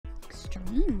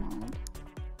Extreme mode.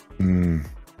 Hmm.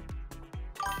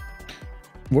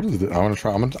 What is it? I want to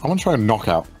try. I want to try a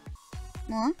knockout.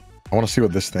 What? I want to see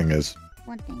what this thing is.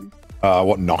 What thing?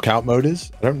 What knockout mode is?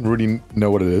 I don't really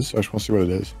know what it is. I just want to see what it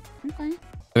is. Okay.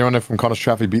 Anyone know from Connor's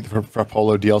Traffic beat the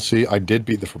Frapolo DLC? I did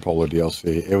beat the Frapolo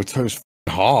DLC. It was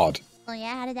hard. Oh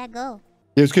yeah, how did that go?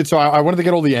 It was good. So I wanted to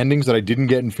get all the endings that I didn't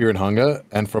get in Fear and Hunger,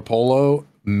 and Frapolo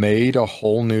made a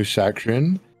whole new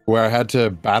section where I had to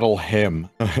battle him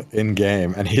in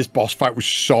game, and his boss fight was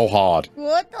so hard.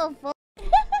 What the fuck?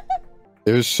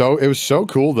 It was so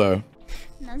cool though.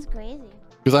 That's crazy.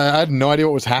 Because I had no idea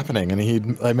what was happening,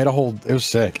 and I made a whole. It was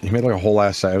sick. He made like a whole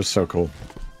ass set. It was so cool.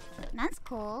 That's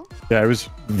cool. Yeah, it was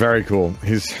very cool.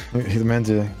 He's the man's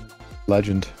a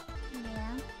legend.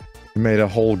 Yeah. He made a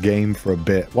whole game for a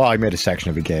bit. Well, I made a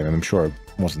section of a game, and I'm sure it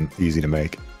wasn't easy to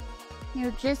make. You're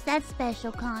just that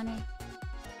special, Connor.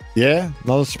 Yeah,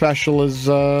 not as special as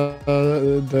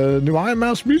the new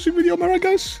Ironmouse music video, am I right,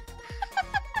 guys?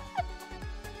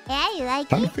 Yeah, you like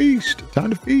Time it? to feast. Time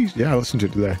to feast. Yeah, I listened to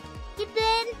it today. You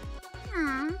did?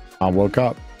 Aww. I woke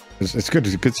up. It's good.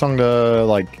 It's a good song to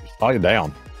like start your day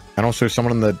on. And also,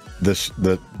 someone in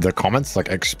the comments like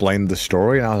explained the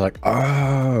story, and I was like,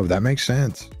 oh, that makes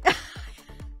sense. But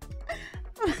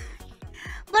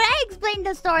I explained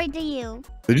the story to you.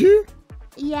 Did you?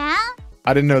 Yeah?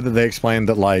 I didn't know that they explained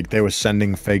that like they were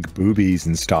sending fake boobies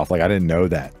and stuff. Like I didn't know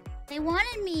that. They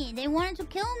wanted me. They wanted to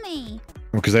kill me.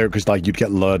 Because like you'd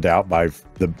get lured out by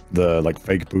the like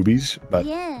fake boobies, but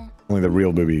Yeah. only the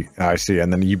real boobie. I see.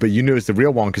 And then you knew it's the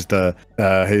real one because the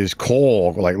his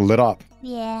core like lit up.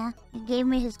 Yeah. He gave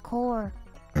me his core.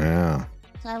 Yeah.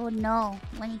 So I would know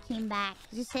when he came back.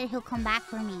 He said he'll come back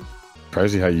for me.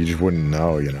 Crazy how you just wouldn't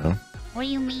know, you know? What do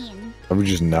you mean? I would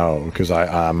just know because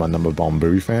I'm a number bomb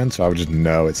booby fan, so I would just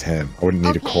know it's him. I wouldn't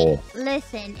need a call.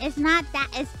 Listen, it's not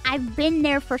that. I've been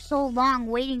there for so long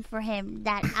waiting for him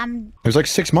that I'm... It was like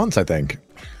 6 months, I think.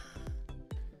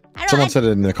 Someone said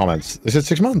it in the comments. They said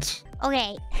 6 months.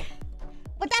 Okay.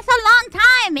 But that's a long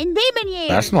time in demon years.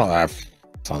 That's not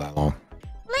that long.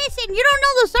 Listen, you don't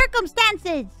know the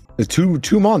circumstances. It's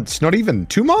two months, not even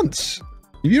 2 months.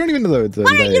 You don't even know the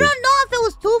Connor, you don't know if it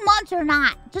was 2 months or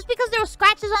not. Just because there were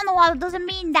scratches on the wall doesing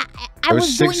mean that I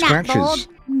was doing that the whole...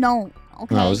 No.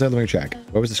 Okay. No, was there? Let me check.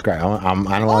 What was the scratch? I'm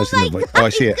analyzing oh the... Oh, I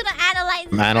see it. Gonna analyze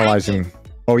I'm analyzing.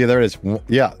 Oh, yeah, there it is.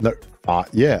 Yeah. No,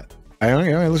 yeah.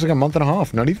 It looks like a month and a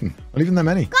half. Not even that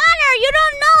many. Connor, you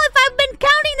don't know if I've been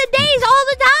counting the days all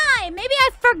the time. Maybe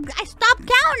I stopped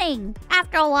counting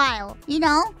after a while, you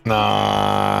know?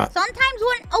 Nah. Sometimes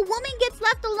when a woman gets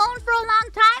left alone for a long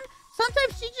time,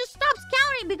 sometimes she just stops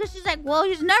counting because she's like, well,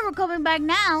 he's never coming back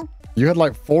now. You had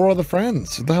like 4 other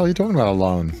friends. What the hell are you talking about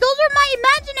alone? Those are my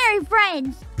imaginary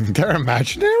friends. They're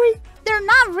imaginary? They're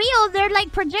not real. They're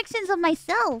like projections of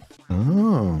myself.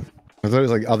 Oh. I thought it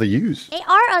was like other yous. They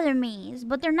are other me's,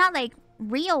 but they're not like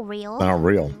real. They're not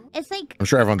real. It's like... I'm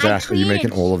sure everyone's asked, are you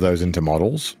making all of those into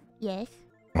models? Yes.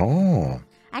 Oh.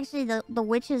 Actually, the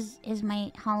witch is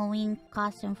my Halloween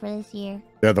costume for this year.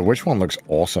 Yeah, the witch one looks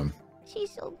awesome.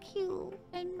 She's so cute.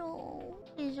 I know.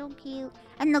 She's so cute.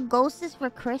 And the ghost is for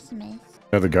Christmas.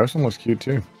 Yeah, the ghost one looks cute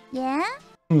too. Yeah?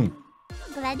 Hmm.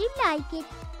 Glad you like it.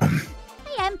 I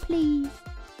am pleased.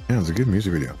 Yeah, it's a good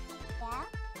music video. Yeah?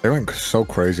 They went so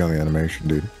crazy on the animation,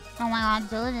 dude. Oh my god,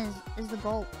 Dylan is the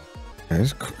GOAT. Yeah,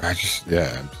 it's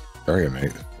very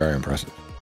amazing, very impressive.